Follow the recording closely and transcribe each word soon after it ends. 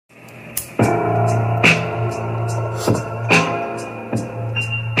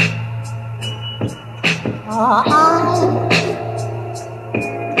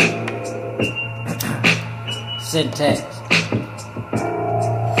syntax.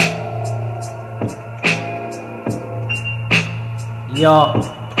 Yo.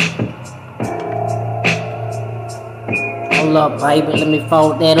 Hold up, baby, let me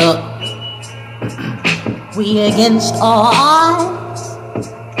fold that up. We against all odds.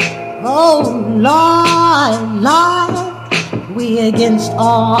 Oh, Lord. We against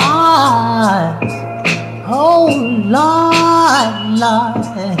all odds. Oh, Lord.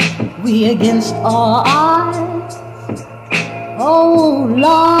 We against all odds. Oh,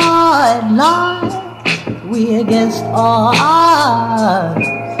 Lord. We against all odds.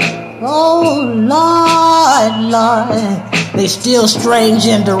 Oh, Lord. They still strange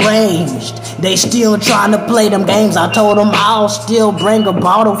and deranged. They still trying to play them games. I told them I'll still bring a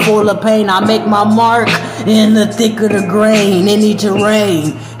bottle full of pain. I make my mark in the thick of the grain, any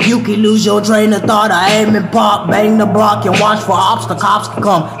terrain. You can lose your train of thought. I aim and pop, bang the block, and watch for ops. The cops can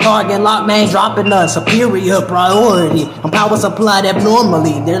come. Target lock, man, dropping a superior priority. I'm power supplied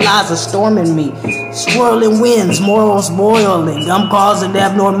abnormally. Their lies are storming me. Swirling winds, morals boiling. I'm causing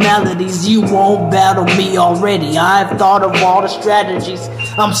abnormalities. You won't battle me already. I've thought of all the strategies.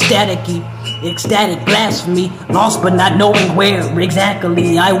 I'm staticky, ecstatic blasphemy. Lost but not knowing where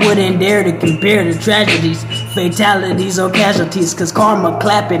exactly. I wouldn't dare to compare the tragedies, fatalities, or casualties. Cause karma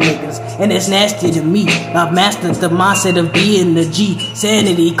clapping niggas, and it's nasty to me. I've mastered the mindset of being the G.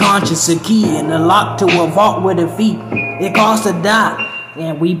 Sanity, conscious, a key, and a lock to a vault with a fee. It costs to die,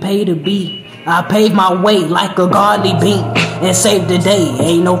 and we pay to be. I pave my way like a godly being and save the day.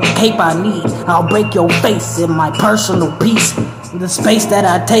 Ain't no cape I need. I'll break your face in my personal peace. The space that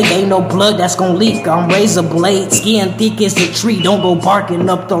I take ain't no blood that's gon' leak. I'm razor blade, skin thick as a tree. Don't go barking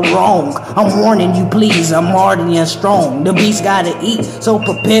up the wrong. I'm warning you, please. I'm hardy and strong. The beast gotta eat, so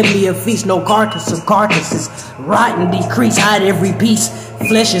prepare me a feast. No carcass of carcasses. Rotten decrease, hide every piece.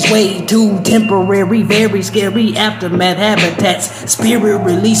 Flesh is way too temporary, very scary. Aftermath habitats. Spirit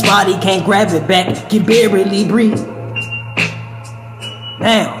release, body can't grab it back. Can barely breathe.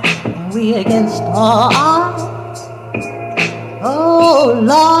 Now, we against all odds. Oh,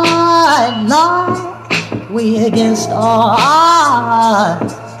 Lord. We against all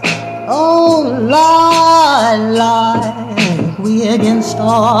odds. Oh, Lord. We against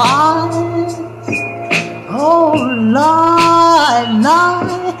all odds. Oh, Lord.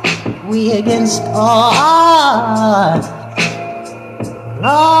 We against all odds.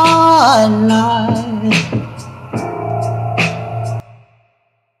 Lord.